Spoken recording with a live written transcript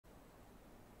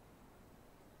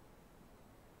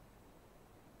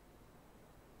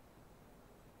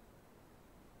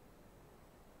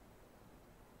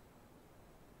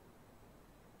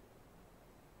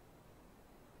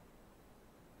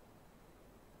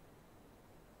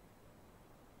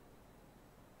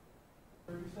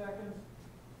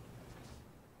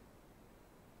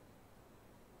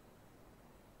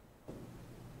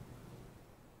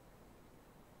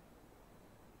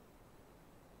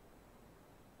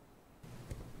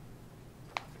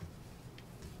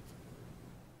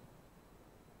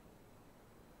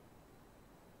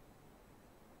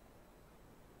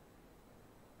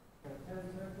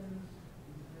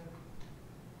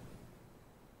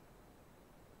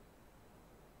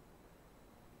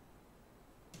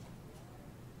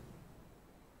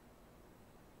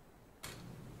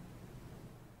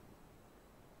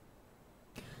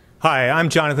Hi, I'm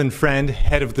Jonathan Friend,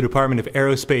 head of the Department of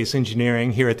Aerospace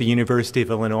Engineering here at the University of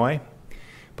Illinois.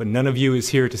 But none of you is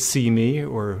here to see me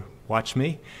or watch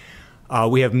me.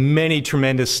 We have many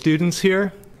tremendous students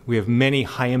here. We have many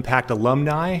high-impact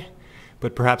alumni,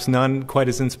 but perhaps none quite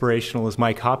as inspirational as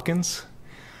Mike Hopkins.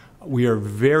 We are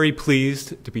very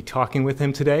pleased to be talking with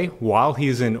him today while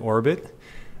he's in orbit.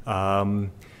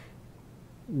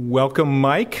 Welcome,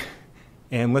 Mike,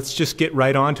 and let's just get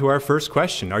right on to our first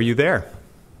question. Are you there?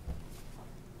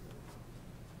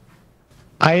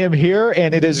 I am here,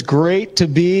 and it is great to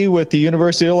be with the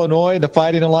University of Illinois, the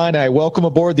Fighting Illini. Welcome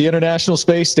aboard the International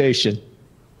Space Station.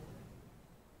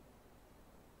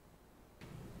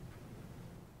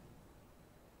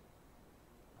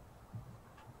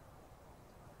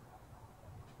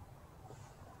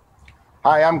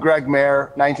 Hi, I'm Greg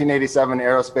Mayer, 1987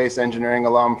 Aerospace Engineering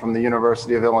alum from the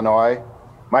University of Illinois.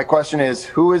 My question is,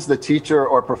 who is the teacher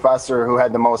or professor who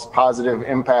had the most positive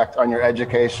impact on your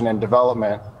education and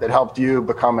development that helped you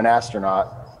become an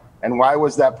astronaut? And why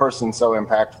was that person so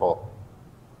impactful?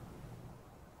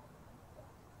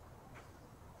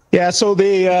 Yeah, so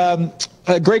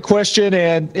a great question,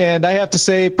 and I have to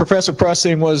say Professor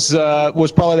Pressing was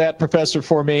probably that professor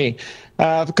for me.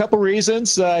 A couple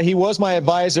reasons. He was my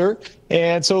advisor,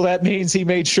 and so that means he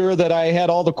made sure that I had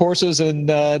all the courses and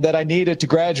that I needed to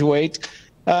graduate.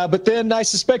 But then I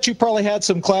suspect you probably had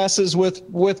some classes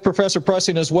with Professor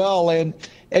Pressing as well, and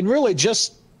really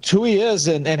just who he is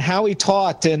and how he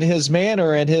taught and his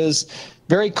manner and his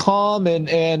very calm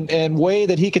and way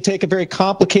that he could take a very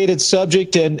complicated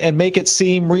subject and make it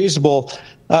seem reasonable.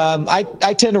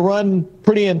 I tend to run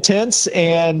pretty intense,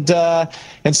 and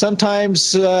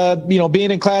sometimes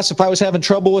being in class, if I was having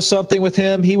trouble with something with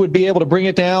him, he would be able to bring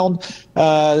it down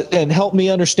and help me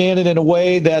understand it in a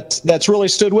way that's really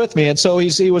stood with me. And so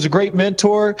he was a great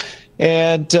mentor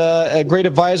and a great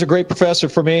advisor, great professor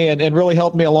for me, and really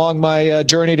helped me along my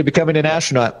journey to becoming an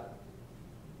astronaut.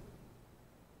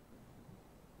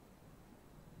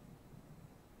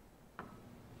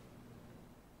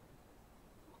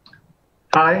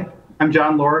 Hi, I'm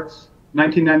John Loritz,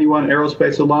 1991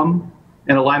 Aerospace alum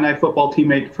and Illini football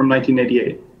teammate from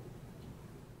 1988.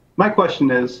 My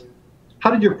question is,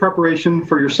 how did your preparation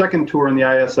for your second tour in the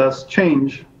ISS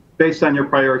change based on your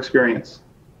prior experience?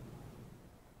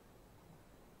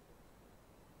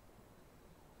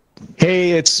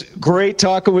 Hey, it's great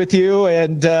talking with you,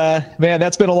 and man,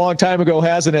 that's been a long time ago,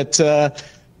 hasn't it?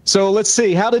 So let's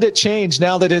see, how did it change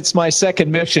now that it's my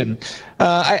second mission?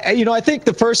 I think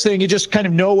the first thing, you just kind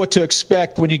of know what to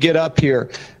expect when you get up here.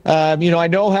 I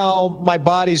know how my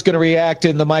body's going to react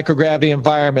in the microgravity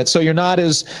environment. So you're not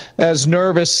as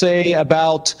nervous, say,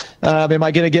 about am I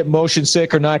going to get motion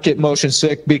sick or not get motion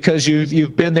sick, because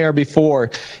you've been there before.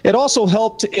 It also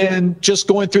helped in just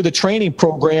going through the training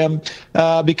program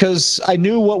because I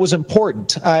knew what was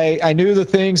important. I knew the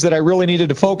things that I really needed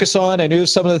to focus on. I knew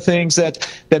some of the things that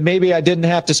maybe I didn't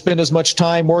have to spend as much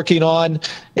time working on.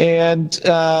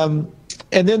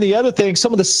 And then the other thing,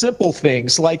 some of the simple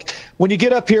things, like when you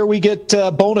get up here, we get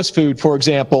bonus food, for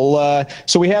example.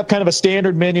 So we have kind of a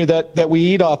standard menu that we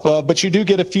eat off of, but you do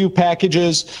get a few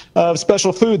packages of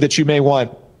special food that you may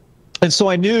want. And so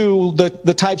I knew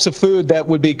the types of food that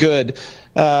would be good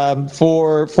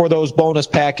for those bonus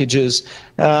packages.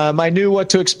 I knew what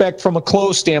to expect from a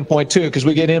clothes standpoint too, because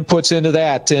we get inputs into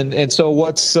that. And so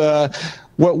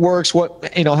what works,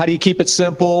 how do you keep it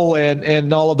simple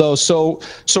and all of those. So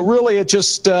really it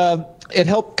just, it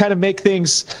helped kind of make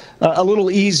things a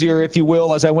little easier, if you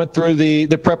will, as I went through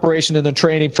the preparation and the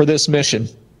training for this mission.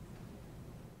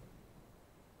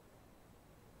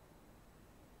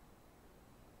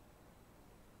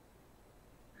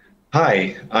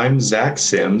 Hi, I'm Zach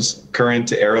Sims, current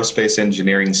aerospace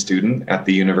engineering student at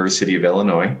the University of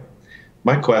Illinois.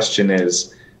 My question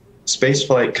is,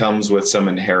 spaceflight comes with some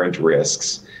inherent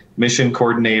risks. Mission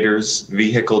coordinators,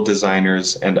 vehicle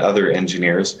designers, and other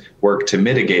engineers work to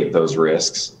mitigate those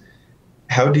risks.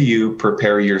 How do you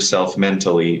prepare yourself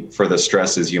mentally for the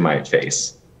stresses you might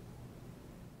face?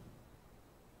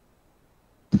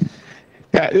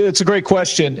 Yeah, it's a great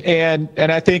question, and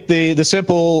I think the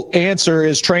simple answer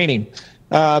is training,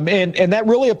 and that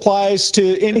really applies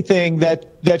to anything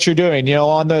that you're doing.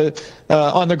 On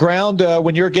the ground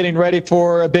when you're getting ready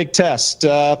for a big test,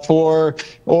 or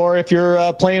if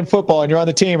you're playing football and you're on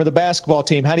the team or the basketball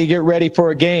team, how do you get ready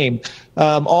for a game?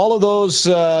 All of those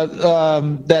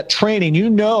that training,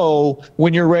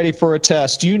 when you're ready for a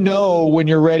test, when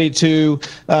you're ready to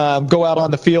go out on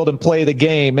the field and play the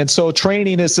game. And so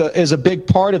training is a big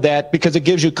part of that, because it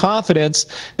gives you confidence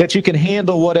that you can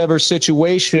handle whatever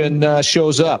situation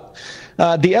shows up.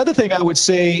 The other thing I would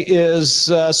say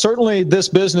is certainly this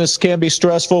business can be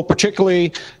stressful,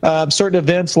 particularly certain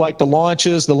events like the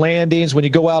launches, the landings, when you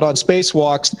go out on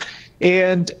spacewalks.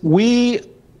 And we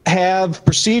have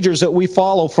procedures that we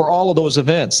follow for all of those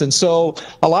events. And so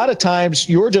a lot of times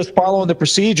you're just following the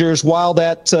procedures while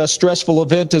that stressful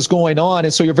event is going on.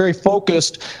 And so you're very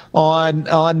focused on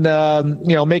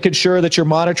making sure that you're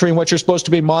monitoring what you're supposed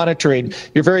to be monitoring.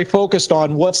 You're very focused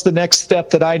on what's the next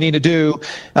step that I need to do,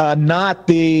 not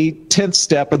the 10th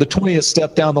step or the 20th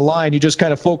step down the line. You just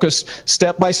kind of focus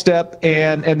step by step.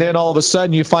 And then all of a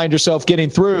sudden you find yourself getting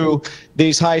through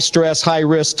these high stress, high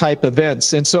risk type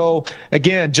events. And so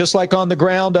again, just like on the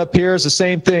ground up here is the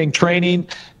same thing. Training,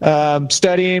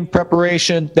 studying,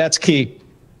 preparation, that's key.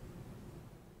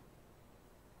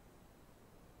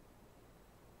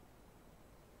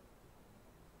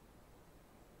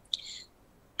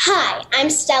 Hi, I'm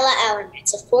Stella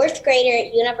Ellenritz, a fourth grader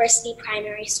at University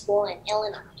Primary School in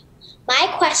Illinois.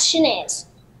 My question is,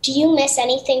 do you miss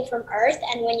anything from Earth?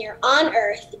 And when you're on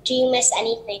Earth, do you miss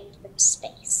anything from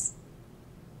space?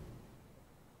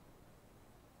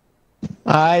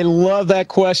 I love that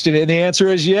question, and the answer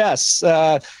is yes.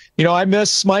 I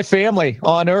miss my family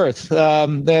on Earth.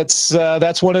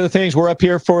 That's one of the things. We're up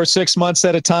here for 6 months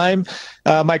at a time.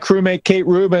 My crewmate, Kate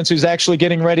Rubens, who's actually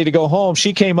getting ready to go home,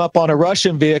 she came up on a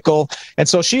Russian vehicle, and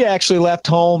so she actually left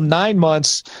home 9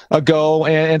 months ago,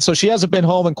 and so she hasn't been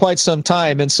home in quite some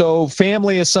time. And so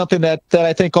family is something that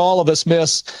I think all of us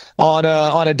miss on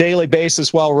a daily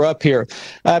basis while we're up here.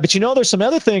 But there's some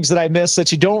other things that I miss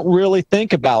that you don't really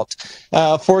think about.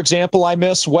 For example, I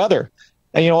miss weather.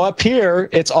 And, up here,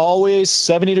 it's always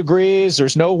 70 degrees.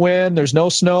 There's no wind. There's no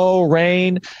snow,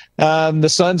 rain. The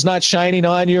sun's not shining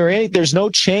on you. There's no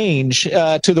change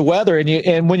to the weather.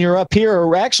 And when you're up here,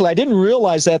 or actually, I didn't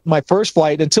realize that my first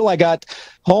flight until I got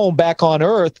home back on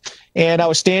Earth. And I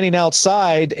was standing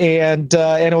outside and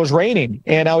it was raining.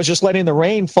 And I was just letting the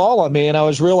rain fall on me. And I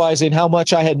was realizing how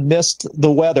much I had missed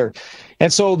the weather.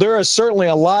 And so there are certainly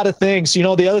a lot of things. The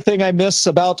other thing I miss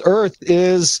about Earth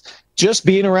is just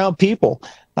being around people,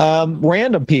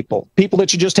 random people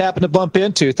that you just happen to bump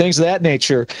into, things of that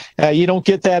nature. You don't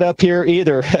get that up here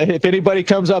either. If anybody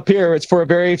comes up here, it's for a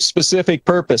very specific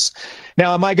purpose.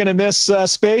 Now, am I going to miss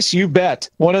space? You bet.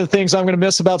 One of the things I'm going to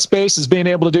miss about space is being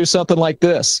able to do something like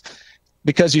this,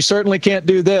 because you certainly can't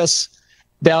do this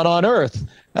down on Earth.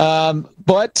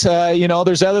 But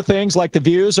there's other things like the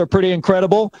views are pretty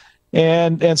incredible.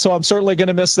 And so I'm certainly going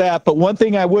to miss that. But one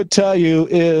thing I would tell you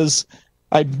is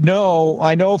I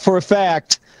know for a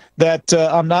fact that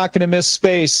I'm not going to miss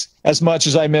space as much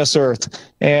as I miss Earth.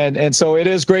 And so it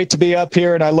is great to be up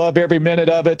here, and I love every minute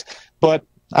of it. But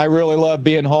I really love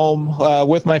being home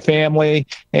with my family,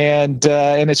 and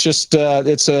it's just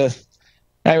sometimes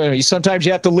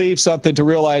you have to leave something to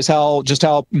realize how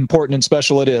important and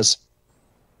special it is.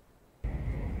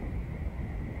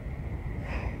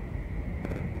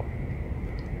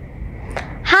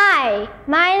 Hi,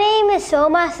 my name is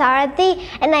Soma Sarathi,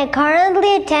 and I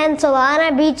currently attend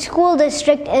Solana Beach School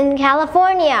District in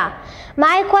California.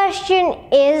 My question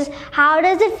is, how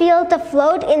does it feel to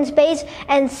float in space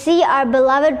and see our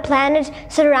beloved planet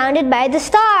surrounded by the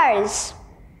stars?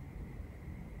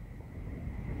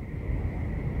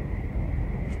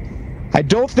 I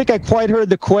don't think I quite heard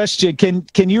the question.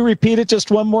 Can you repeat it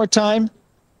just one more time?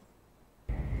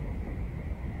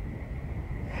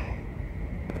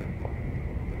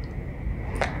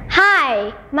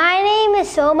 Hi, my name is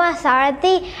Soma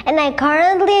Sarathi, and I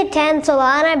currently attend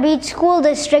Solana Beach School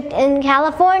District in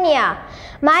California.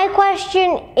 My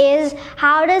question is,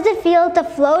 how does it feel to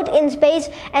float in space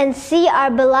and see our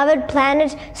beloved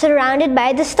planet surrounded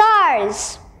by the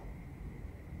stars?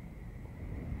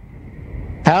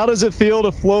 How does it feel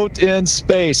to float in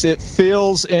space? It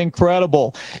feels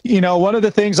incredible. One of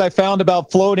the things I found about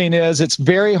floating is it's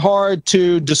very hard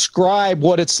to describe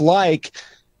what it's like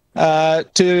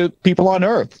to people on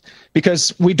Earth,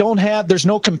 because there's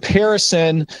no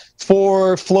comparison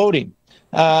for floating.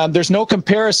 There's no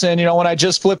comparison. When I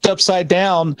just flipped upside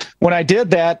down, when I did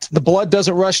that, the blood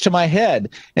doesn't rush to my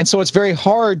head. And so it's very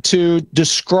hard to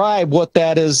describe what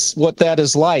that is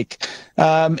like.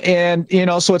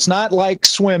 So it's not like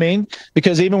swimming,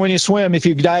 because even when you swim, if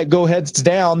you go heads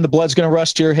down, the blood's going to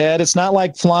rush to your head. It's not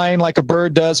like flying like a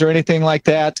bird does or anything like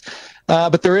that.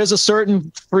 But there is a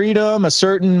certain freedom, a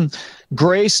certain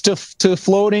grace to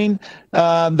floating,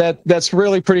 that's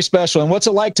really pretty special. And what's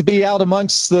it like to be out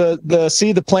amongst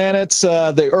see the planets,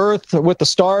 the Earth with the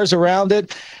stars around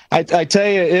it? I tell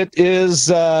you, it is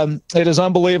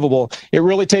unbelievable. It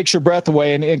really takes your breath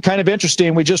away. And kind of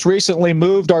interesting, we just recently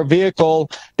moved our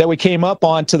vehicle that we came up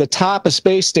on to the top of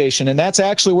Space Station, and that's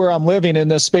actually where I'm living in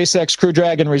the SpaceX Crew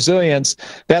Dragon Resilience.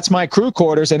 That's my crew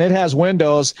quarters, and it has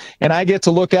windows, and I get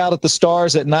to look out at the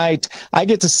stars at night. I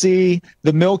get to see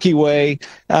the Milky Way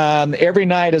every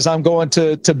night as I'm going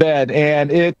to bed,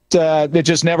 and it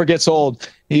just never gets old.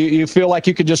 You feel like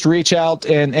you could just reach out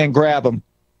and grab them.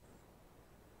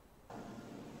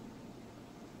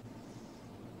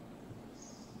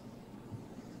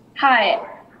 Hi,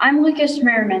 I'm Lucas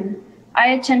Merriman.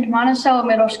 I attend Monticello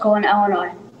Middle School in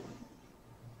Illinois.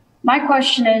 My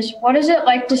question is, what is it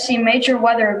like to see major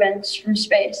weather events from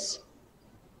space?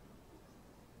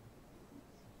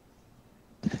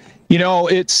 You know,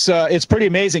 it's pretty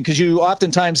amazing because you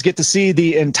oftentimes get to see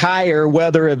the entire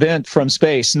weather event from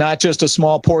space, not just a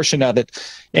small portion of it.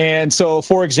 And so,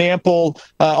 for example,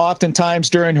 oftentimes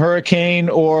during hurricane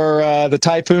or the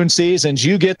typhoon seasons,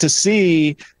 you get to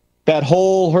see that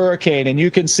whole hurricane, and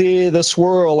you can see the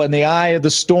swirl and the eye of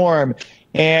the storm.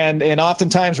 And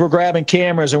oftentimes we're grabbing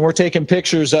cameras and we're taking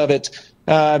pictures of it.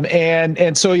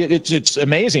 And so it's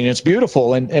amazing. It's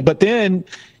beautiful. But then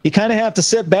you kind of have to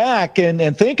sit back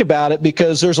and think about it,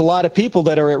 because there's a lot of people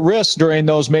that are at risk during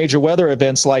those major weather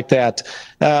events like that.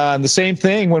 The same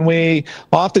thing when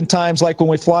oftentimes, like when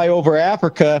we fly over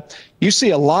Africa, you see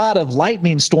a lot of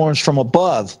lightning storms from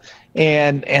above.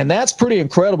 And that's pretty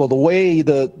incredible, the way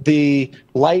the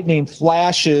lightning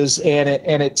flashes and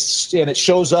it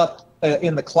shows up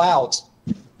in the clouds.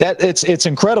 It's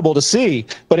incredible to see.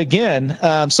 But again,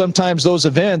 sometimes those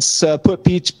events put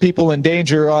people in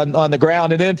danger on the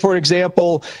ground. And then, for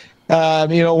example,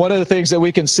 one of the things that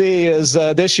we can see is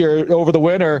this year over the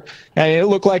winter, and it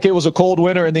looked like it was a cold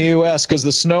winter in the U.S. because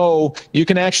the snow, you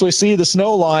can actually see the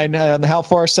snow line and how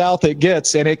far south it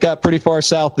gets, and it got pretty far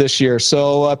south this year.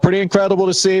 So pretty incredible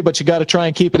to see, but you got to try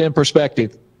and keep it in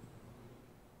perspective.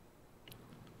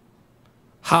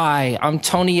 Hi, I'm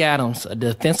Tony Adams, a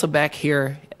defensive back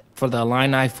here for the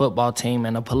Illini football team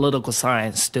and a political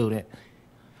science student.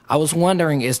 I was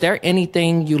wondering, is there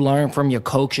anything you learned from your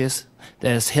coaches that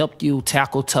has helped you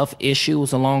tackle tough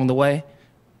issues along the way?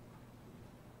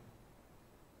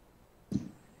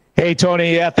 Hey,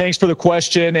 Tony. Yeah, thanks for the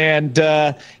question, and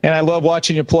I love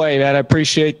watching you play, man. I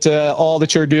appreciate all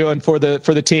that you're doing for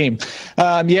the team.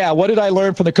 What did I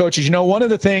learn from the coaches? You know, one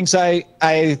of the things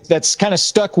that's kind of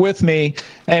stuck with me,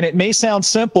 and it may sound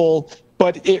simple,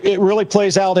 but it really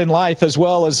plays out in life as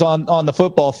well as on the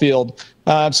football field.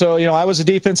 So I was a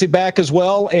defensive back as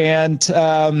well, and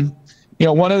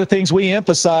one of the things we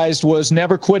emphasized was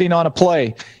never quitting on a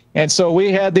play. And so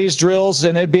we had these drills,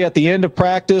 and it'd be at the end of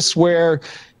practice where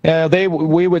there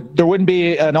wouldn't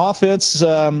be an offense,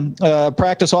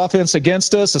 practice offense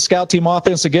against us, a scout team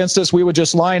offense against us. We would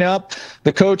just line up.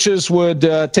 The coaches would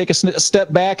take a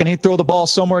step back, and he'd throw the ball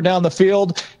somewhere down the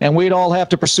field, and we'd all have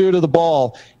to pursue to the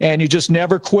ball. And you just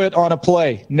never quit on a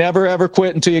play. Never ever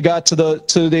quit until you got to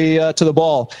the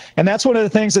ball. And that's one of the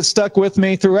things that stuck with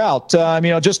me throughout.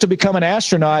 Just to become an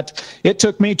astronaut, it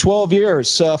took me 12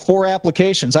 years, 4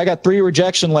 applications. I got 3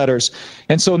 rejection letters,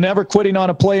 and so never quitting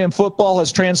on a play in football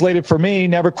has translated for me,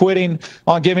 never quitting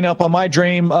on giving up on my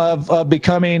dream of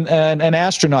becoming an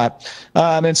astronaut.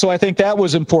 And so I think that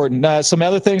was important. Some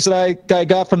other things that I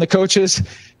got from the coaches,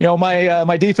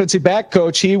 my defensive back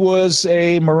coach, he was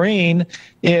a Marine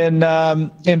in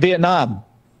Vietnam.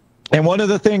 And one of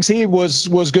the things he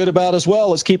was good about as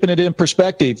well is keeping it in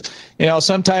perspective.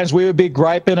 Sometimes we would be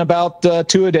griping about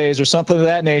 2-a-days or something of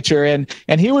that nature.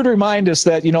 And he would remind us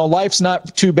that, life's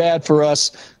not too bad for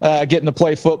us getting to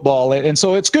play football. And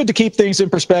so it's good to keep things in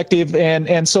perspective.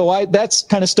 And so that's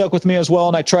kind of stuck with me as well.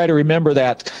 And I try to remember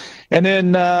that. And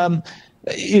then, there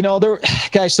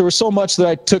was so much that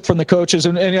I took from the coaches.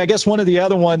 And I guess one of the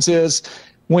other ones is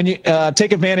when you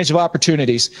take advantage of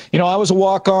opportunities. I was a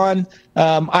walk-on.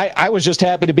 I was just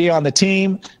happy to be on the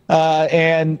team.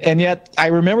 And yet I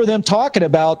remember them talking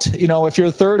about, if you're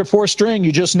 3rd or 4th string,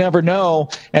 you just never know.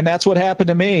 And that's what happened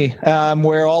to me,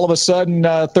 where all of a sudden,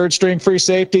 3rd string free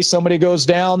safety, somebody goes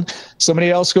down, somebody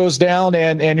else goes down,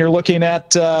 and you're looking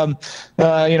at,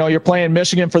 you're playing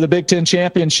Michigan for the Big Ten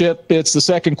championship. It's the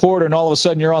 2nd quarter, and all of a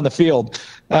sudden you're on the field.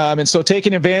 And so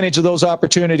taking advantage of those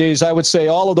opportunities, I would say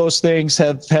all of those things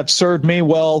have served me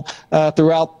well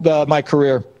throughout my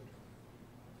career.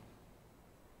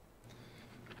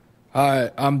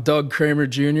 Hi, I'm Doug Kramer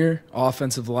Jr.,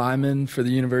 offensive lineman for the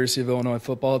University of Illinois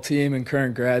football team and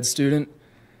current grad student.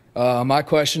 My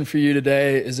question for you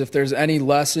today is if there's any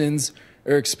lessons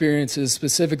or experiences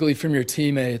specifically from your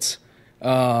teammates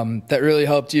that really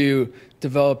helped you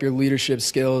develop your leadership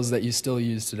skills that you still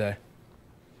use today.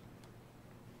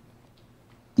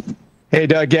 Hey,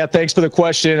 Doug, yeah, thanks for the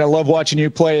question. I love watching you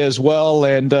play as well,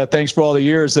 and thanks for all the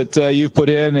years that you've put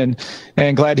in,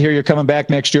 and glad to hear you're coming back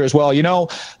next year as well. You know,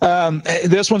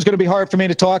 this one's going to be hard for me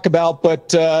to talk about, but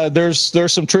there's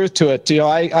some truth to it. You know,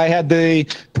 I had the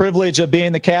privilege of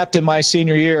being the captain my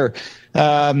senior year,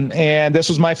 and this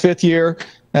was my 5th year,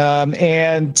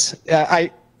 and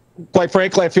quite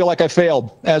frankly, I feel like I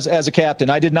failed as a captain.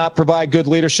 I did not provide good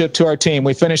leadership to our team.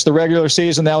 We finished the regular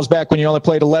season. That was back when you only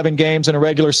played 11 games in a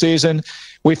regular season.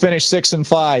 We finished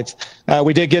 6-5.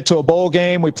 We did get to a bowl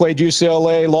game. We played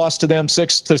UCLA, lost to them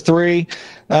 6-3.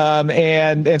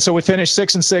 And so we finished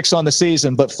 6-6 on the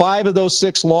season, but 5 of those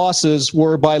 6 losses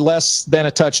were by less than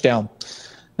a touchdown.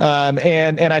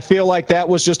 And I feel like that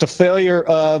was just a failure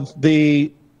of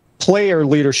the player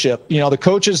leadership. You know, the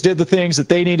coaches did the things that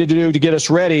they needed to do to get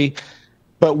us ready,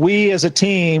 but we as a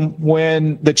team,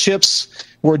 when the chips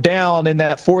were down in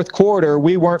that 4th quarter,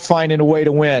 we weren't finding a way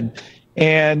to win.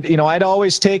 And, you know, I'd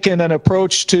always taken an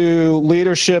approach to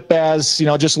leadership as, you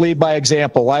know, just lead by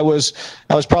example. I was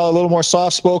probably a little more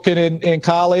soft-spoken in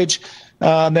college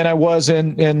than I was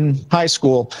in high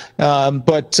school.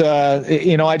 But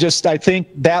you know, I think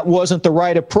that wasn't the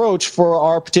right approach for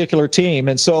our particular team.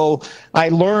 And so I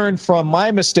learned from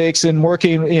my mistakes in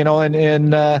working, you know,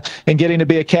 and getting to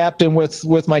be a captain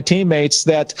with my teammates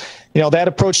that, you know, that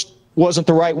approach wasn't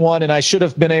the right one, and I should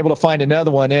have been able to find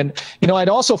another one. And, you know, I'd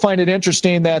also find it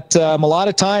interesting that a lot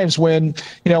of times when,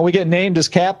 you know, we get named as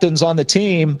captains on the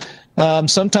team,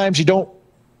 sometimes you don't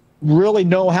really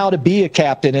know how to be a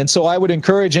captain. And so I would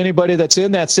encourage anybody that's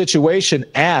in that situation,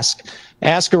 ask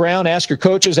around, ask your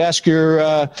coaches, ask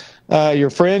your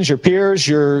friends, your peers,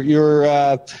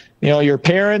 your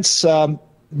parents.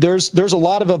 There's a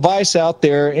lot of advice out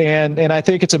there, and I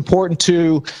think it's important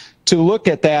to look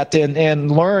at that and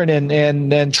learn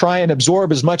and try and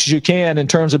absorb as much as you can in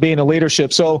terms of being a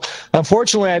leadership. So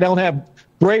unfortunately, I don't have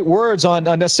great words on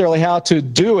necessarily how to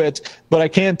do it, but I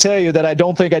can tell you that I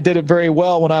don't think I did it very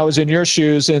well when I was in your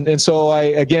shoes. And so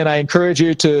I encourage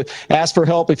you to ask for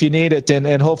help if you need it,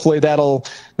 and hopefully that'll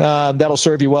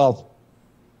serve you well.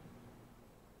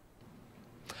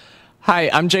 Hi,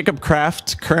 I'm Jacob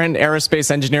Kraft, current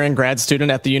aerospace engineering grad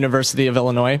student at the University of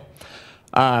Illinois.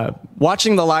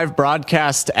 Watching the live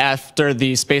broadcast after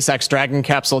the SpaceX Dragon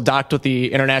capsule docked with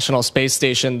the International Space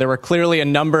Station, there were clearly a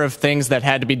number of things that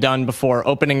had to be done before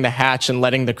opening the hatch and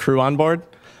letting the crew on board.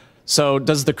 So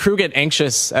does the crew get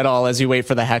anxious at all as you wait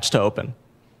for the hatch to open?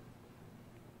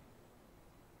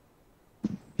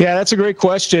 Yeah, that's a great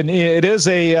question. It is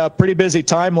a pretty busy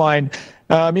timeline.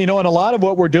 You know, and a lot of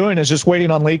what we're doing is just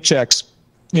waiting on leak checks.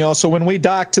 You know, so when we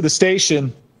dock to the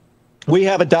station, we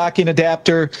have a docking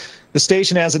adapter. The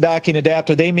station has a docking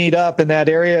adapter. They meet up, and that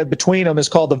area between them is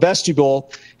called the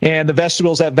vestibule, and the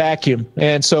vestibule is that vacuum.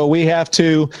 And so we have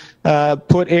to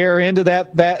put air into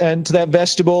that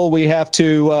vestibule. We have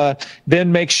to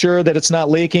then make sure that it's not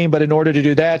leaking. But in order to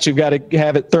do that, you've got to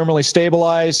have it thermally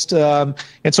stabilized. And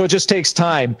so it just takes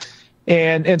time.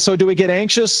 And so do we get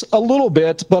anxious? A little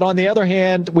bit, but on the other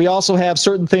hand, we also have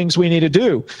certain things we need to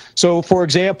do. So, for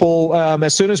example,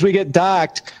 as soon as we get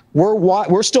docked,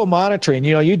 we're still monitoring.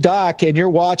 You know, you dock and you're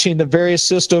watching the various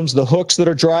systems, the hooks that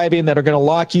are driving that are going to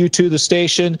lock you to the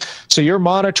station. So you're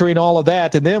monitoring all of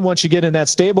that. And then once you get in that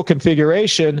stable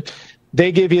configuration,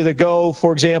 they give you the go,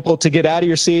 for example, to get out of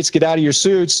your seats, get out of your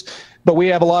suits. But we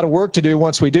have a lot of work to do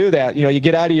once we do that. You know, you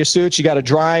get out of your suits, you got to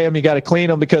dry them, you got to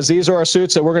clean them, because these are our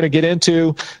suits that we're going to get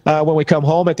into when we come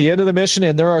home at the end of the mission,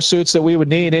 and there are suits that we would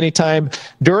need anytime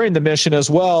during the mission as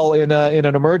well in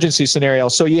an emergency scenario.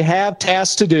 So you have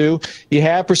tasks to do, you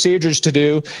have procedures to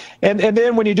do, and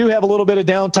then when you do have a little bit of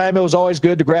downtime, it was always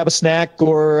good to grab a snack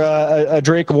or a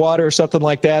drink of water or something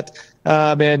like that.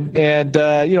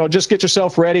 You know, just get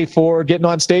yourself ready for getting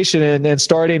on station and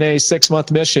starting a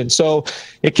 6-month mission. So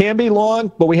it can be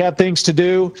long, but we have things to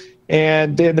do.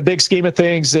 And in the big scheme of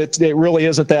things, it really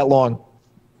isn't that long.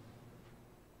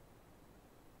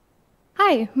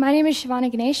 Hi, my name is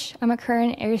Shivani Ganesh. I'm a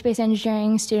current aerospace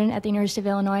engineering student at the University of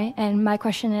Illinois. And my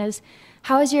question is,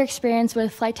 how has your experience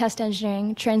with flight test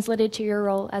engineering translated to your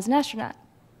role as an astronaut?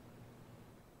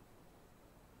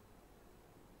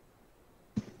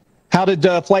 How did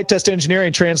flight test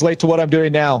engineering translate to what I'm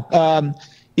doing now?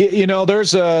 You know,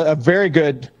 there's a very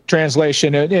good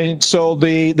translation. And so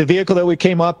the vehicle that we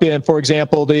came up in, for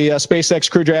example, the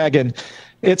SpaceX Crew Dragon,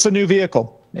 it's a new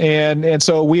vehicle. And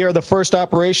so we are the first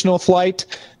operational flight.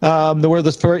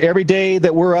 Every day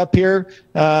that we're up here,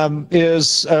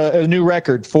 is a new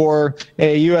record for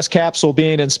a U.S. capsule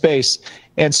being in space.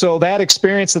 And so that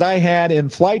experience that I had in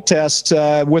flight tests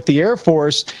with the Air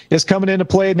Force is coming into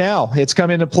play now. It's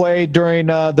come into play during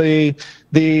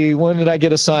when did I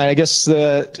get assigned? I guess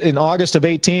in August of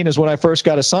 18 is when I first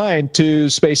got assigned to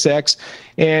SpaceX.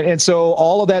 And so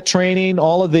all of that training,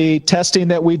 all of the testing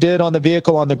that we did on the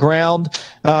vehicle on the ground,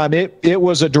 it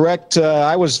was a direct,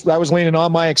 I was leaning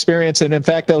on my experience. And in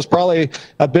fact, that was probably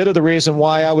a bit of the reason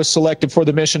why I was selected for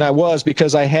the mission I was,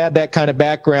 because I had that kind of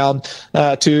background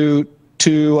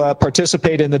to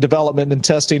participate in the development and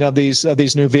testing of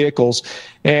these new vehicles.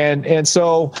 And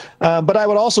so, but I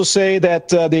would also say that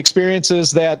the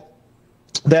experiences that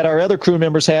our other crew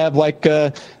members have, like,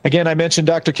 again, I mentioned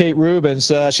Dr. Kate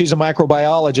Rubens. She's a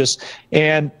microbiologist,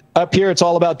 and up here it's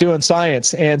all about doing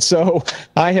science. And so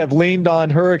I have leaned on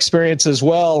her experience as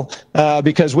well,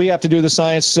 because we have to do the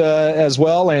science as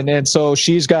well. And so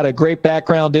she's got a great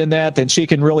background in that, and she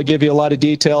can really give you a lot of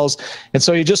details. And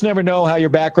so you just never know how your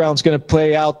background's going to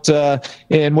play out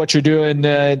in what you're doing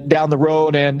down the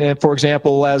road, and for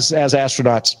example, as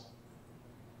astronauts.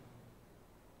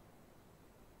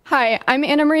 Hi, I'm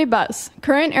Anna Marie Buss,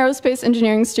 current aerospace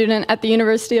engineering student at the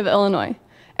University of Illinois.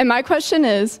 And my question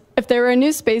is, if there were a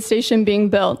new space station being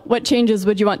built, what changes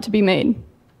would you want to be made?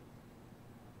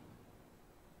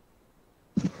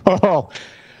 Oh,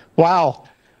 wow.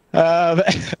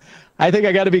 I think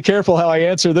I got to be careful how I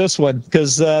answer this one,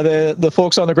 because the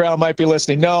folks on the ground might be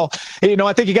listening. No,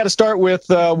 I think you got to start with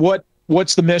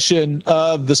what's the mission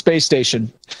of the space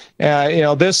station.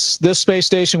 This space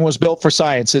station was built for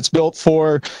science. It's built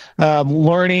for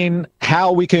learning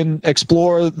how we can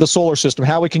explore the solar system,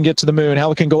 how we can get to the moon, how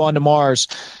we can go on to Mars.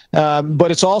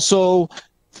 But it's also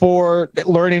for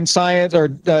learning science, or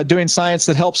doing science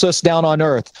that helps us down on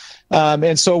Earth.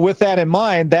 And so with that in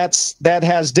mind, that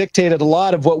has dictated a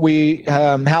lot of what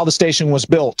how the station was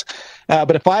built.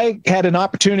 But if I had an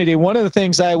opportunity, one of the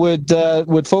things I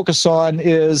would focus on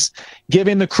is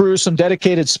giving the crew some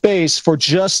dedicated space for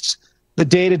just the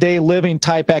day-to-day living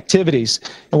type activities.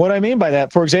 And what I mean by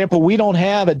that, for example, we don't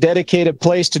have a dedicated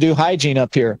place to do hygiene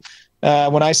up here.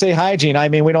 When I say hygiene, I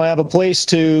mean we don't have a place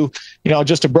to,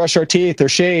 just to brush our teeth or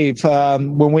shave.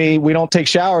 When we don't take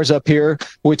showers up here,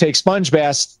 we take sponge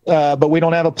baths, but we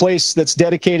don't have a place that's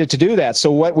dedicated to do that.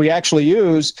 So what we actually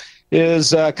use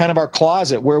is kind of our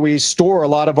closet, where we store a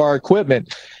lot of our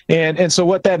equipment. And so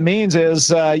what that means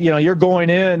is, you're going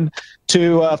in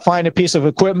to find a piece of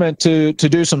equipment to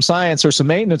do some science or some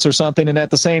maintenance or something, and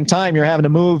at the same time, you're having to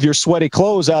move your sweaty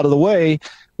clothes out of the way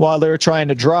while they're trying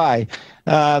to dry.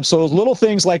 So little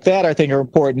things like that, I think, are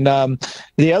important.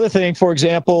 The other thing, for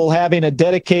example, having a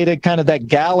dedicated kind of that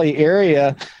galley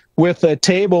area with a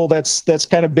table that's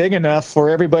kind of big enough for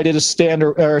everybody to stand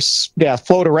or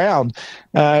float around.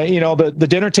 The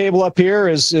dinner table up here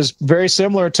is very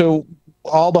similar to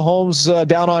all the homes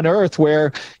down on Earth,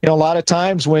 where a lot of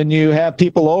times when you have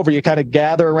people over, you kind of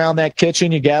gather around that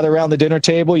kitchen, you gather around the dinner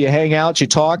table, you hang out, you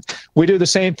talk. We do the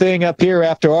same thing up here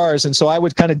after ours, and so I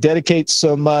would kind of dedicate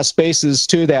some spaces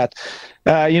to that.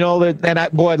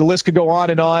 The list could go on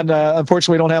and on.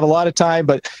 Unfortunately, we don't have a lot of time,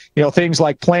 but things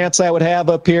like plants I would have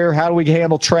up here. How do we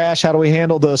handle trash? How do we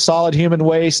handle the solid human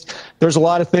waste? There's a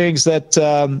lot of things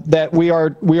that we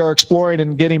are exploring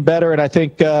and getting better. And I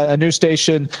think a new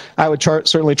station, I would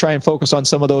certainly try and focus on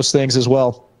some of those things as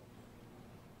well.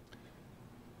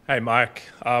 Hey, Mike.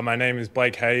 My name is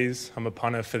Blake Hayes. I'm a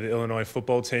punter for the Illinois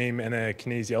football team and a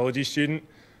kinesiology student.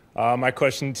 My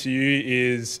question to you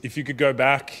is, if you could go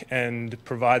back and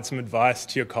provide some advice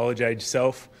to your college-age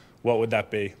self, what would that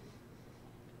be?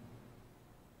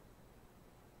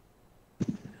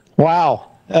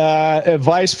 Wow.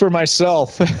 Advice for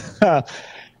myself.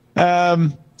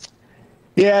 And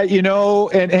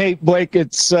hey, Blake,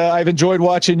 I've enjoyed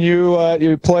watching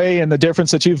you play and the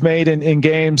difference that you've made in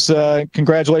games.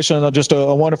 Congratulations on just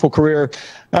a wonderful career.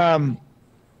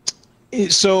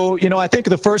 So, I think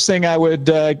the first thing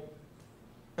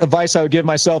advice I would give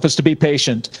myself is to be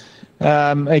patient.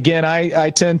 Again,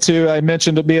 I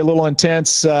mentioned to be a little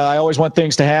intense. I always want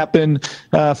things to happen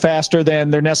faster than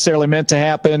they're necessarily meant to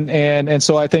happen. And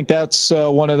so I think that's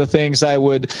one of the things I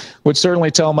would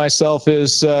certainly tell myself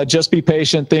is just be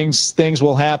patient. Things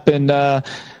will happen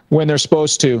when they're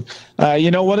supposed to.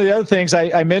 One of the other things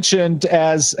I mentioned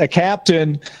as a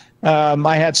captain,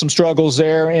 I had some struggles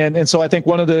there. And so I think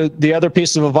one of the other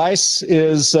pieces of advice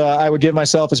is I would give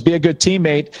myself is be a good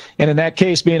teammate. And in that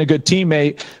case, being a good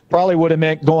teammate probably would have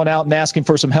meant going out and asking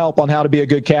for some help on how to be a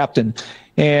good captain.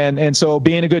 And so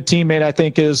being a good teammate, I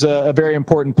think, is a very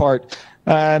important part.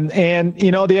 And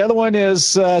you know, the other one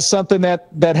is something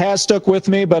that has stuck with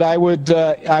me, but I would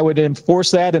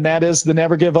enforce that, and that is the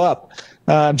never give up.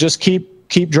 Just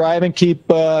keep driving, keep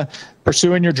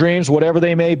pursuing your dreams, whatever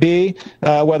they may be,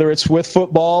 whether it's with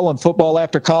football and football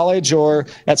after college, or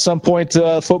at some point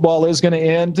football is going to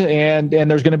end, and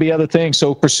there's going to be other things.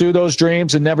 So pursue those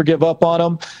dreams and never give up on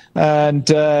them.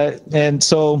 And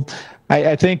so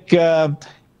I think,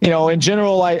 you know, in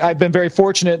general, I've been very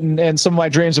fortunate, and some of my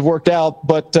dreams have worked out,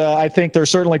 but I think there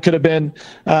certainly could have been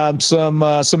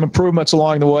some improvements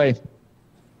along the way.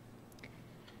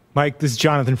 Mike, this is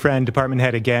Jonathan Friend, department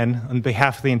head again. On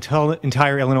behalf of the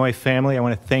entire Illinois family, I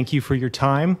want to thank you for your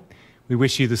time. We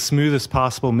wish you the smoothest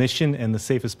possible mission and the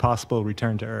safest possible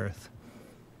return to Earth.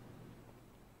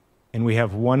 And we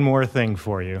have one more thing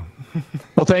for you.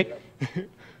 Well,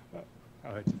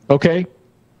 okay.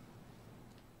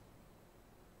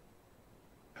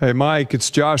 Hey, Mike,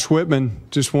 it's Josh Whitman.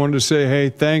 Just wanted to say, hey,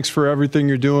 thanks for everything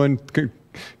you're doing.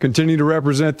 Continue to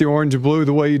represent the orange and blue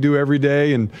the way you do every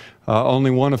day, and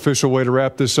only one official way to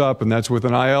wrap this up, and that's with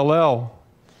an ILL.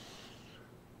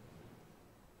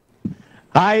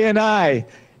 I.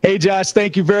 Hey, Josh,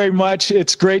 thank you very much.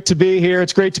 It's great to be here.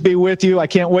 It's great to be with you. I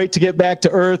can't wait to get back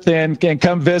to Earth and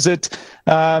come visit.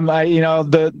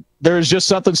 There's just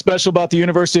something special about the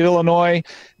University of Illinois,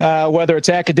 whether it's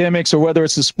academics or whether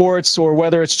it's the sports or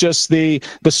whether it's just the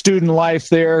student life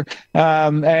there.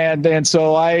 And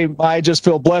so I just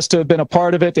feel blessed to have been a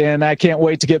part of it, and I can't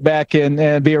wait to get back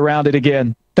and be around it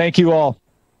again. Thank you all.